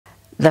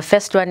The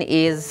first one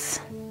is,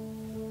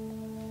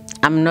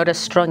 I'm not as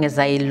strong as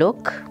I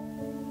look.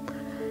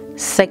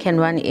 Second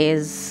one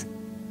is,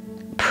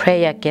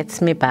 prayer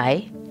gets me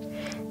by.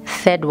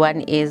 Third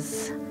one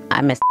is,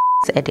 I'm a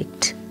sex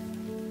addict.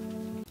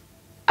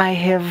 I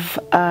have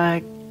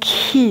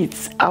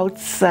kids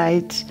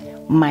outside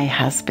my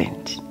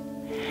husband.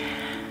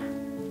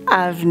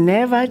 I've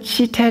never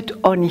cheated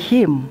on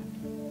him.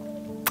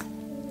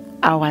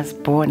 I was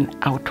born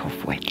out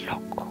of wedlock.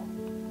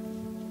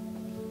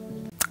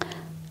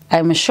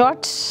 I'm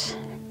short.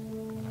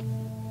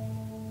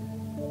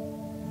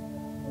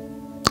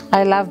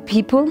 I love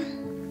people.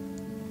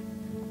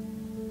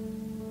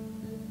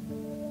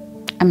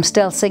 I'm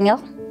still single.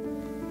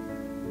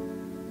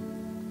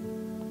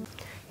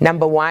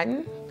 Number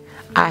one,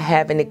 I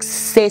have an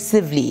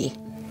excessively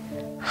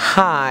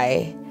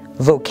high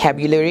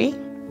vocabulary.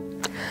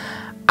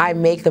 I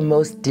make the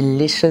most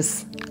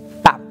delicious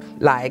pap,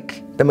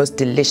 like the most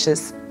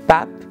delicious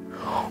pap,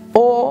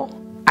 or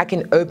I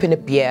can open a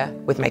beer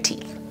with my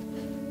teeth.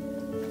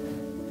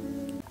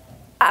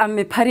 I'm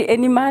a party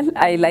animal.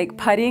 I like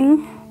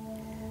partying.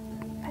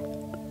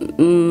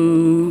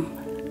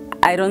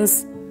 I don't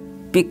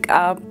speak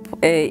up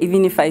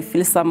even if I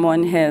feel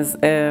someone has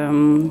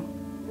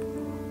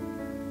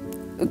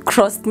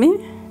crossed me.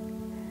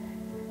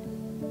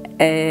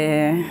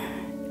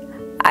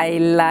 I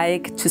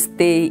like to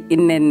stay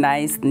in a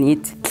nice,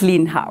 neat,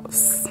 clean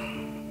house.